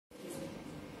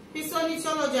Pisoni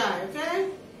cholo jai, okay?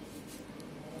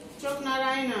 Chok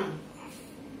Narayana.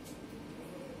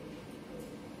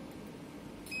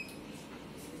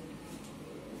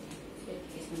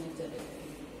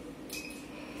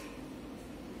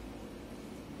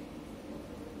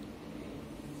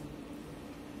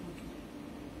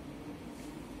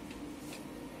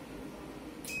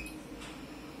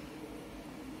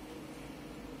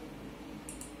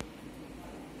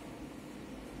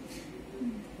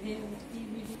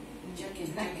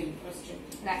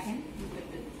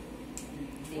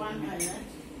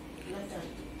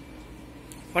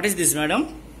 What is this,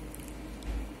 madam?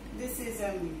 This is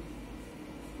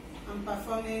I'm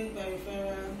performing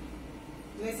peripheral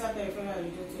laser peripheral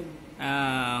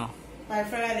iridotomy.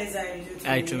 Peripheral laser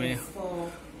iridotomy.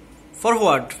 For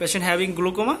what? Patient having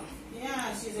glaucoma?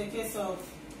 Yeah, she's a case of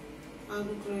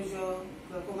angle closure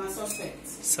glaucoma suspect.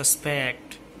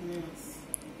 Suspect. Yes.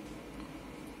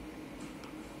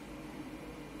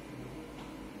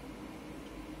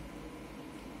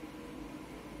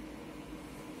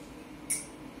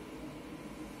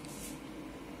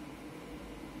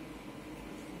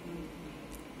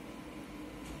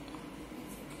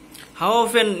 How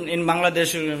often in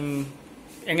Bangladesh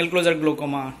angle closure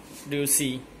glaucoma do you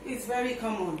see? It's very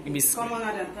common. It's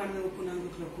commoner than primary open angle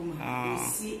glaucoma. We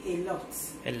see a lot.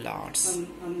 A lot.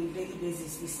 On a daily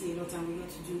basis, we see a lot, and we got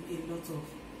to do a lot of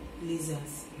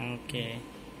lasers. Okay.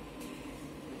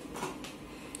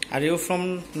 Are you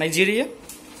from Nigeria?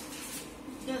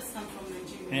 Yes, I'm from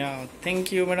Nigeria. Yeah.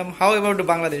 Thank you, madam. How about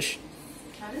Bangladesh?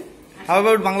 Pardon? How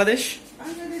about Bangladesh?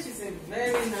 Bangladesh is a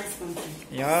very nice country.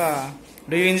 Yeah.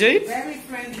 Do you enjoy it? Very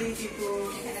friendly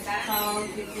people, calm,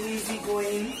 people, easy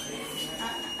going.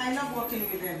 I love working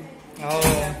with them. Oh.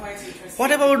 They are quite interesting.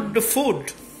 What about the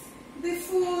food? The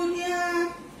food,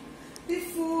 yeah. The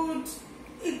food,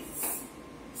 it's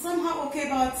somehow okay,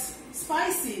 but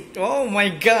spicy. Oh my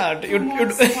God! Too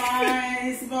much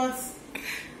spice, but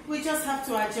we just have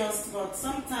to adjust. But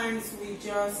sometimes we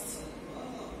just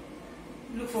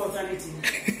look for alternatives.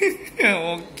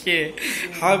 Okay.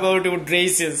 Yeah. How about your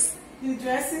dresses? The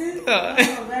dressing?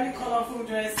 Oh, very colorful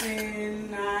dressing,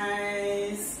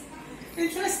 nice.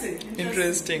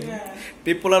 Interesting. Yeah.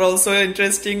 People are also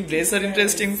interesting, dresses are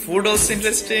interesting, food also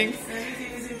interesting. Yes.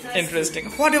 Everything is interesting.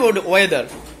 What about the weather?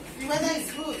 The weather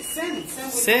is good. Same with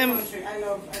the country. I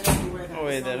love the weather.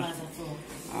 Weather. It's not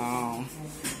bad at all.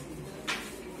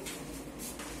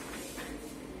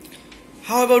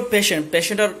 How about patient?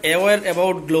 Patients are aware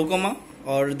about glaucoma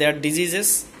or their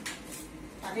diseases?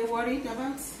 Are they worried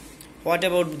about? What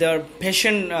about their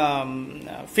patient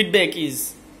feedback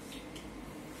is?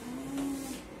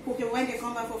 Okay, when they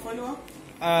come back for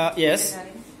follow-up? Yes.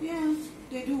 Yeah,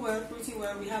 they do well, pretty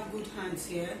well. We have good hands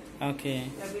here.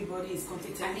 Okay. Everybody is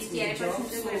competent with the job.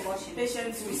 So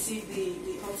patients receive the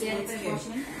ultimate care.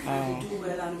 They do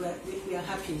well, and we are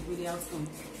happy with the outcome.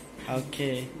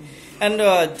 Okay. And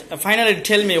finally,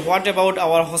 tell me, what about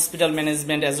our hospital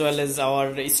management as well as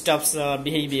our staff's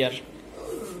behavior?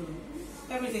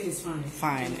 Everything is fine.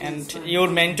 Fine. And your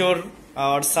mentor,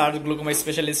 our sir, glaucoma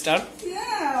specialist, sir?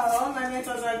 Yeah, all my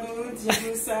mentors are good.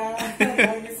 Jagusa,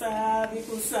 Nagisa,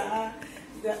 Bikusa.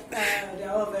 They're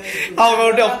all very good.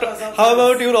 How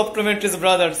about your optometrist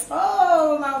brothers?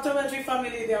 Oh, my optometry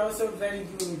family, they're also very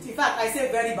good. In fact, I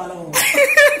say very balance.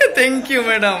 Thank you,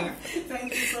 madam.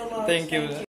 Thank you so much. Thank you.